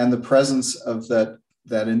 and the presence of that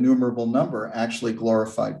innumerable number actually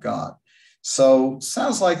glorified God. So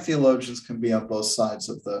sounds like theologians can be on both sides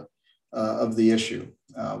of the issue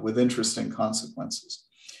with interesting consequences.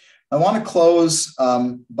 I want to close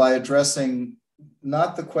by addressing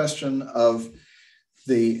not the question of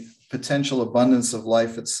the potential abundance of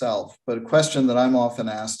life itself, but a question that I'm often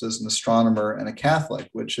asked as an astronomer and a Catholic,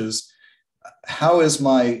 which is, how is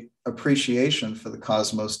my appreciation for the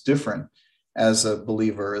cosmos different as a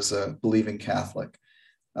believer, as a believing Catholic?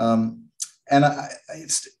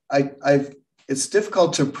 It's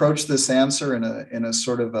difficult to approach this answer in a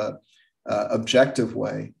sort of a objective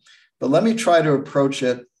way, but let me try to approach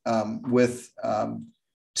it with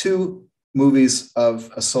two movies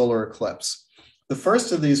of a solar eclipse. The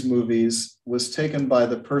first of these movies was taken by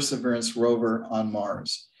the Perseverance rover on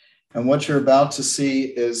Mars. And what you're about to see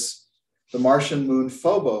is the Martian moon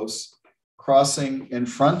Phobos crossing in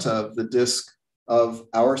front of the disk of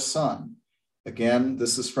our sun. Again,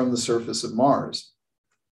 this is from the surface of Mars.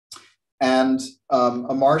 And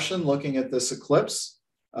a Martian looking at this eclipse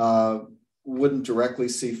wouldn't directly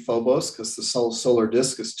see Phobos because the solar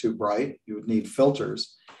disk is too bright. You would need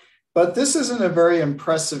filters. But this isn't a very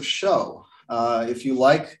impressive show. If you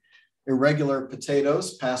like irregular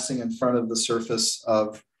potatoes passing in front of the surface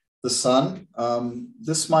of the sun,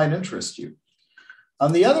 this might interest you.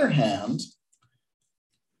 On the other hand,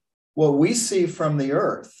 what we see from the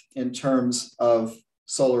Earth in terms of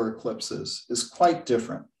solar eclipses is quite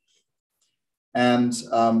different. And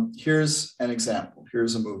here's an example.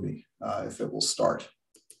 Here's a movie, if it will start.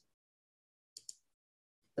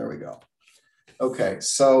 There we go. Okay,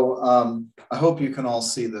 so I hope you can all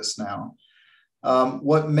see this now.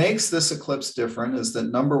 What makes this eclipse different is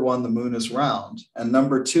that number one, the moon is round, and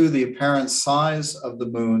number two, the apparent size of the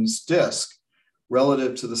moon's disk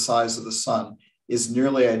relative to the size of the sun is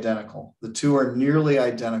nearly identical. The two are nearly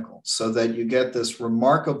identical, so that you get this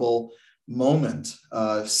remarkable moment,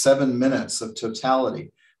 7 minutes of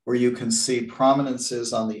totality, where you can see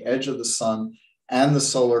prominences on the edge of the sun and the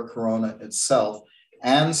solar corona itself,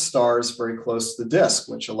 and stars very close to the disk,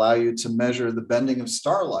 which allow you to measure the bending of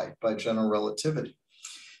starlight by general relativity.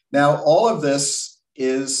 Now, all of this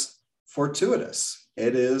is fortuitous.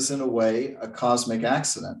 It is, in a way, a cosmic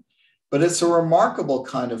accident, but it's a remarkable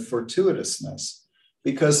kind of fortuitousness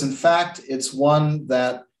because, in fact, it's one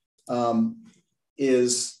that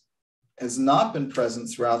has not been present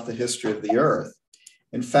throughout the history of the Earth.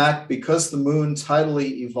 In fact, because the moon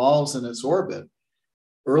tidally evolves in its orbit,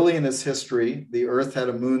 early in its history, the Earth had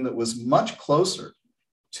a moon that was much closer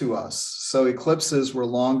to us. So eclipses were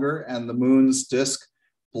longer and the moon's disk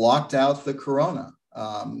blocked out the corona.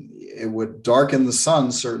 It would darken the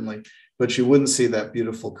sun, certainly, but you wouldn't see that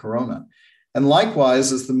beautiful corona. And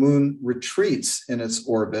likewise, as the moon retreats in its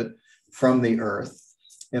orbit from the Earth,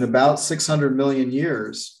 in about 600 million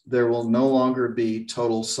years, there will no longer be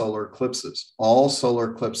total solar eclipses. All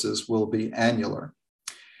solar eclipses will be annular.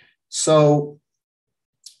 So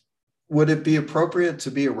would it be appropriate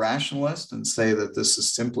to be a rationalist and say that this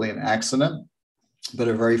is simply an accident, but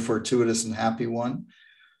a very fortuitous and happy one?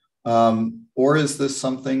 Or is this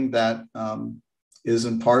something that is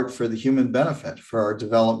in part for the human benefit, for our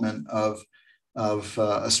development of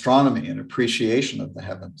astronomy and appreciation of the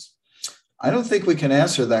heavens? I don't think we can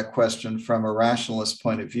answer that question from a rationalist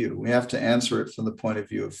point of view. We have to answer it from the point of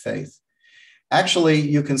view of faith. Actually,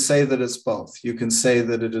 you can say that it's both. You can say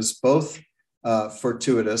that it is both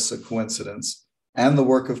fortuitous, a coincidence, and the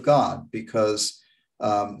work of God, because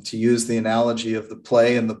to use the analogy of the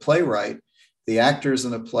play and the playwright, the actors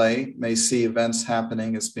in a play may see events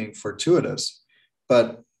happening as being fortuitous,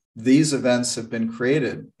 but these events have been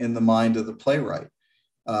created in the mind of the playwright,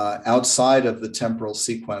 outside of the temporal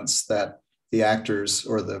sequence that the actors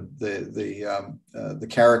or the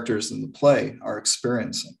characters in the play are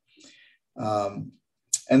experiencing.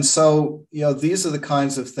 And so, these are the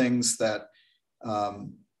kinds of things that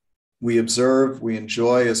we observe, we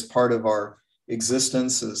enjoy as part of our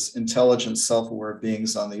existence as intelligent, self-aware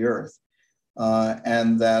beings on the earth,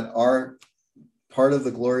 and that are part of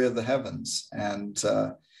the glory of the heavens. And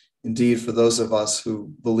indeed, for those of us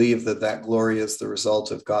who believe that that glory is the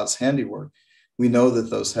result of God's handiwork, we know that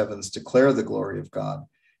those heavens declare the glory of God,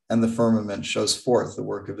 and the firmament shows forth the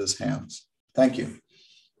work of his hands. Thank you.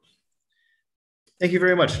 Thank you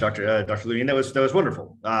very much, Dr. Lunine. That was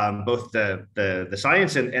wonderful. Both the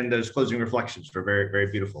science and those closing reflections were very, very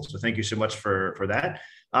beautiful. So thank you so much for that.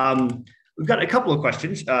 We've got a couple of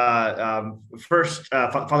questions. First,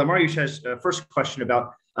 Father Mariusz has a first question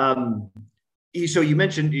about. So you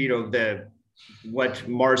mentioned, what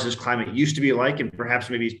Mars's climate used to be like, and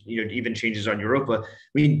perhaps maybe even changes on Europa. I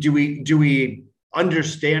mean, do we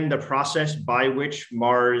understand the process by which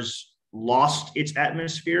Mars lost its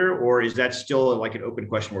atmosphere, or is that still like an open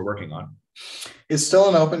question we're working on? It's still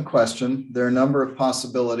an open question. There are a number of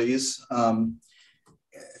possibilities.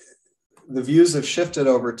 The views have shifted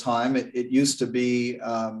over time. It used to be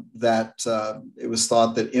that it was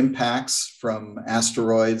thought that impacts from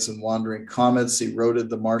asteroids and wandering comets eroded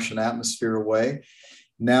the Martian atmosphere away.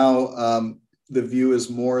 Now, the view is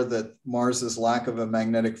more that Mars's lack of a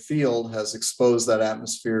magnetic field has exposed that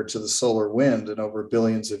atmosphere to the solar wind, and over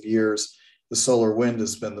billions of years, the solar wind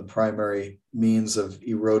has been the primary means of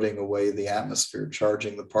eroding away the atmosphere,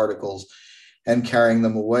 charging the particles and carrying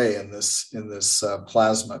them away in this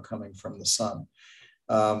plasma coming from the sun.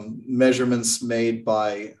 Measurements made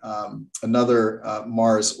by another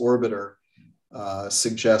Mars orbiter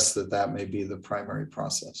suggest that that may be the primary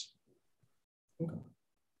process. Okay.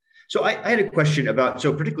 So I had a question about,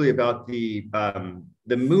 so particularly about the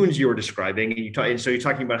moons you were describing, and so you're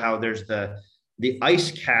talking about how there's the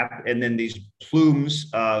ice cap and then these plumes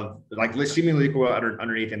of like seemingly equal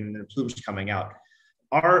underneath and then the plumes coming out.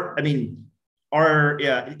 Does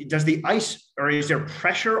the ice, or is there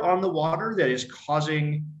pressure on the water that is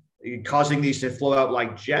causing these to flow out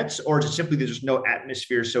like jets, or is it simply there's just no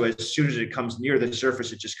atmosphere, so as soon as it comes near the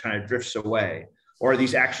surface, it just kind of drifts away? Or are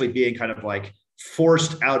these actually being kind of like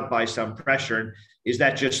forced out by some pressure? And is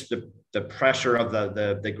that just the pressure of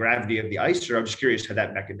the gravity of the ice? Or I'm just curious how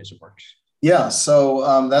that mechanism works. Yeah,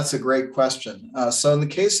 so that's a great question. So in the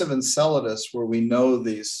case of Enceladus, where we know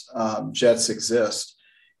these jets exist,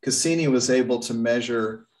 Cassini was able to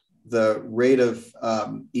measure the rate of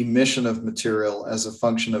emission of material as a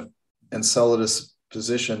function of Enceladus'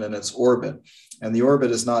 position in its orbit. And the orbit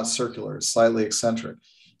is not circular, it's slightly eccentric.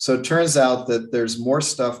 So it turns out that there's more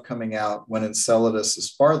stuff coming out when Enceladus is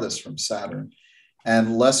farthest from Saturn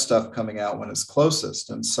and less stuff coming out when it's closest.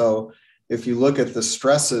 And so if you look at the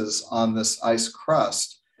stresses on this ice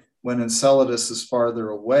crust, when Enceladus is farther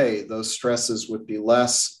away, those stresses would be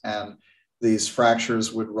less and these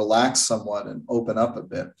fractures would relax somewhat and open up a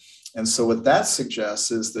bit. And so what that suggests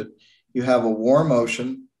is that you have a warm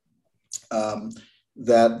ocean,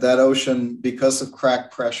 that ocean, because of crack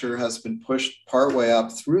pressure, has been pushed partway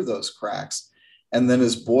up through those cracks and then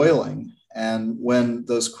is boiling. And when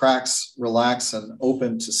those cracks relax and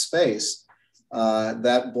open to space,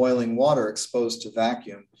 that boiling water exposed to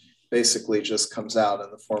vacuum basically just comes out in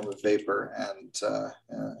the form of vapor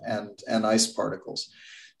and ice particles.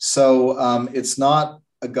 So it's not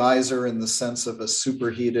a geyser in the sense of a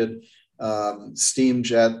superheated steam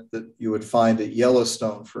jet that you would find at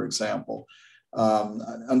Yellowstone, for example.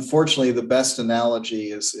 Unfortunately, the best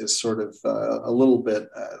analogy is sort of a little bit,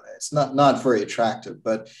 it's not very attractive,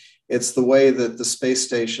 but it's the way that the space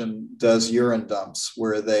station does urine dumps,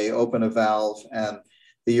 where they open a valve and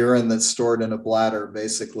the urine that's stored in a bladder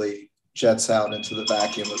basically jets out into the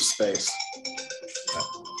vacuum of space.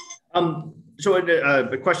 So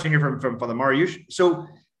a question here from Father Mariusz. So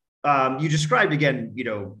you described again,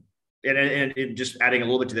 and just adding a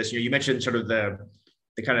little bit to this, you mentioned sort of the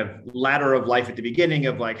kind of ladder of life at the beginning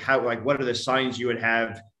of what are the signs you would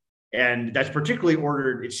have, and that's particularly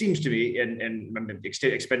ordered, it seems to me, and I'm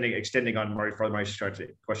extending on Father Mariusz's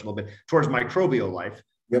question a little bit towards microbial life.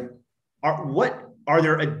 Yep. Are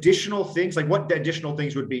there additional things, like what additional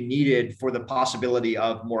things would be needed for the possibility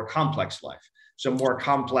of more complex life? So more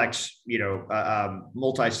complex,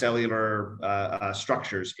 multicellular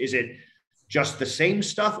structures. Is it just the same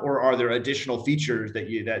stuff, or are there additional features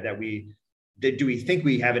do we think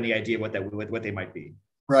we have any idea what they might be?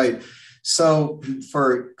 Right. So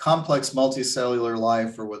for complex multicellular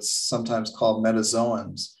life, or what's sometimes called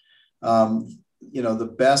metazoans,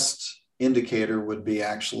 the best indicator would be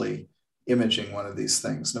actually imaging one of these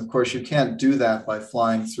things. And of course, you can't do that by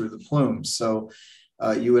flying through the plumes. So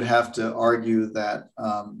you would have to argue that,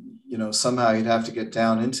 somehow you'd have to get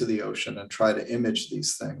down into the ocean and try to image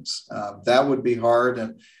these things. That would be hard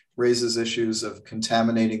and raises issues of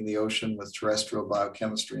contaminating the ocean with terrestrial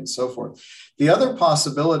biochemistry and so forth. The other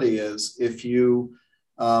possibility is if you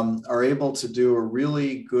are able to do a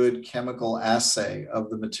really good chemical assay of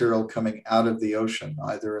the material coming out of the ocean,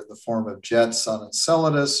 either in the form of jets on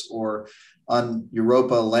Enceladus or on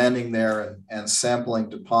Europa landing there and sampling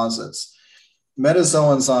deposits.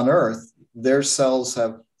 Metazoans on Earth, their cells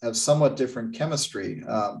have somewhat different chemistry,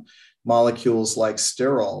 molecules like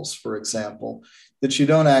sterols, for example, that you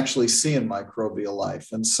don't actually see in microbial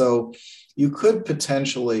life. And so you could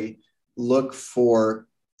potentially look for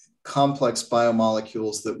complex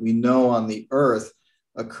biomolecules that we know on the Earth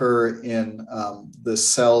occur in the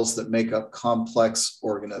cells that make up complex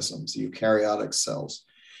organisms, eukaryotic cells.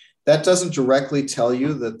 That doesn't directly tell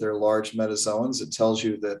you that they're large metazoans. It tells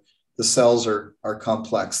you that the cells are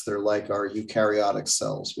complex. They're like our eukaryotic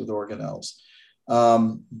cells with organelles.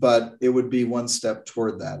 But it would be one step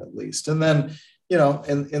toward that at least. And then,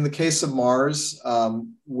 in the case of Mars,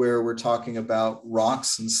 where we're talking about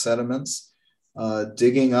rocks and sediments,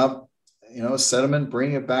 digging up, sediment,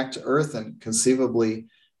 bringing it back to Earth and conceivably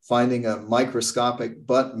finding a microscopic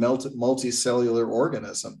but multicellular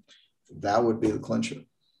organism, that would be the clincher.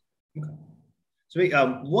 Okay. So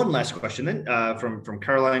one last question then from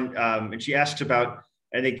Caroline, and she asks about,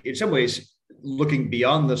 I think in some ways, looking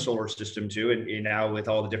beyond the solar system too, and now with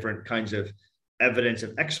all the different kinds of evidence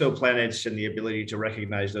of exoplanets and the ability to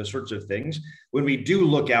recognize those sorts of things, when we do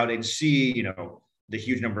look out and see, the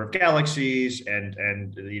huge number of galaxies and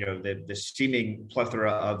the seeming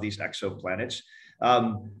plethora of these exoplanets. I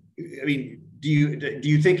mean, do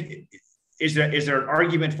you think is there an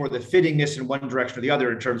argument for the fittingness in one direction or the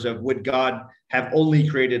other in terms of would God have only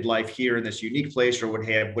created life here in this unique place, or would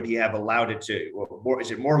he have allowed it to? Or is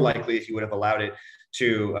it more likely if he would have allowed it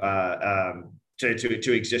to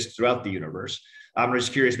exist throughout the universe? I'm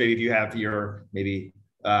just curious, maybe if you have your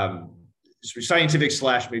scientific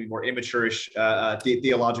 / maybe more immature-ish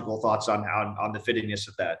theological thoughts on the fittingness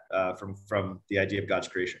of that from the idea of God's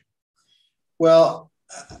creation. Well,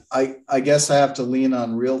 I guess I have to lean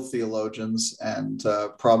on real theologians and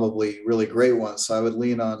probably really great ones. So I would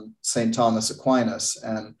lean on St. Thomas Aquinas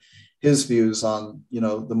and his views on,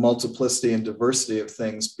 the multiplicity and diversity of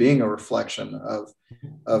things being a reflection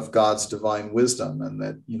of God's divine wisdom, and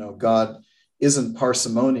that, God isn't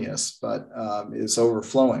parsimonious, but is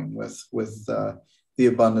overflowing with the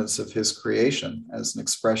abundance of his creation as an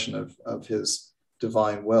expression of his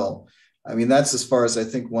divine will. I mean, that's as far as I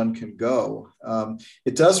think one can go.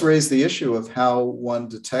 It does raise the issue of how one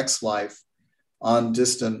detects life on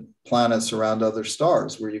distant planets around other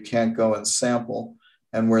stars, where you can't go and sample,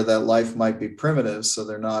 and where that life might be primitive, so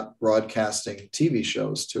they're not broadcasting TV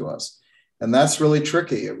shows to us. And that's really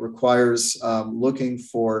tricky. It requires looking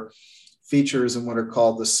for features in what are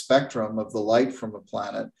called the spectrum of the light from a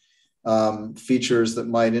planet, features that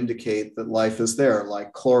might indicate that life is there,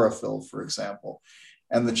 like chlorophyll, for example.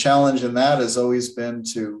 And the challenge in that has always been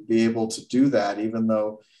to be able to do that, even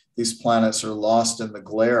though these planets are lost in the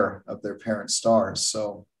glare of their parent stars.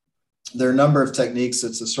 So there are a number of techniques.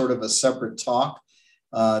 It's a sort of a separate talk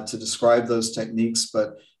to describe those techniques,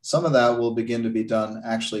 but some of that will begin to be done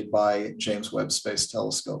actually by James Webb Space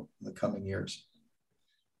Telescope in the coming years.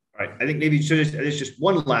 All right. I think maybe so there's just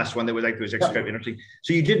one last one that was extra interesting.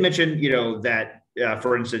 So you did mention, that,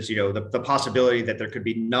 for instance, the possibility that there could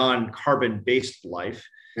be non-carbon based life.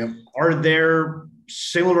 Yep. Are there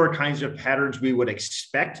similar kinds of patterns we would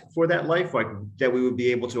expect for that life, like that we would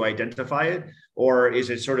be able to identify it? Or is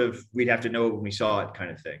it sort of, we'd have to know it when we saw it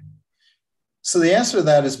kind of thing? So the answer to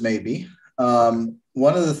that is maybe.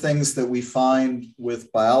 One of the things that we find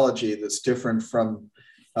with biology that's different from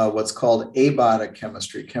what's called abiotic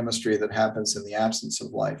chemistry, chemistry that happens in the absence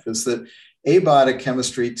of life, is that abiotic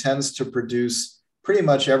chemistry tends to produce pretty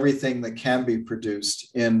much everything that can be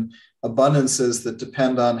produced in abundances that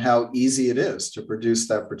depend on how easy it is to produce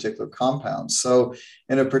that particular compound. So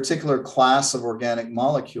in a particular class of organic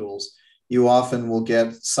molecules, you often will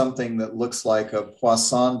get something that looks like a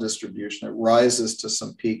Poisson distribution. It rises to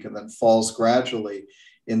some peak and then falls gradually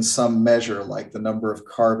in some measure, like the number of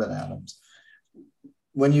carbon atoms.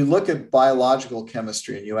 When you look at biological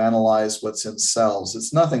chemistry and you analyze what's in cells,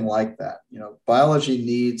 it's nothing like that. Biology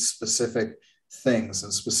needs specific things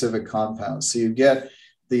and specific compounds. So you get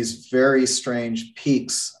these very strange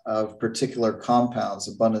peaks of particular compounds,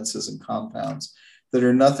 abundances in compounds that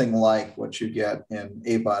are nothing like what you get in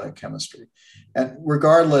abiotic chemistry. And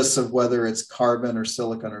regardless of whether it's carbon or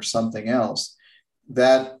silicon or something else,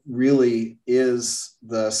 that really is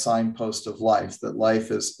the signpost of life, that life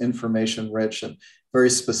is information rich and very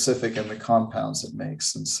specific in the compounds it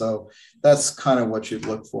makes. And so that's kind of what you'd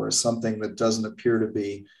look for, is something that doesn't appear to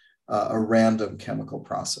be a random chemical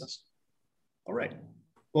process. All right.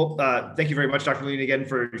 Well, thank you very much, Dr. Lunine, again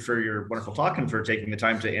for your wonderful talk and for taking the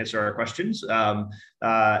time to answer our questions.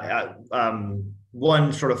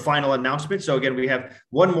 One sort of final announcement. So again, we have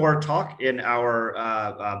one more talk in our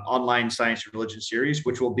online Science and Religion series,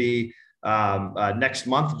 which will be next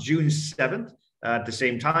month, June 7th. At the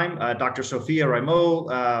same time, Dr. Sophia Rameau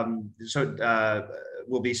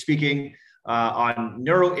will be speaking on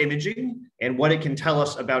neuroimaging and what it can tell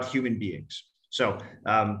us about human beings. So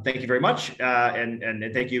thank you very much. And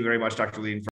thank you very much, Dr. Lunine,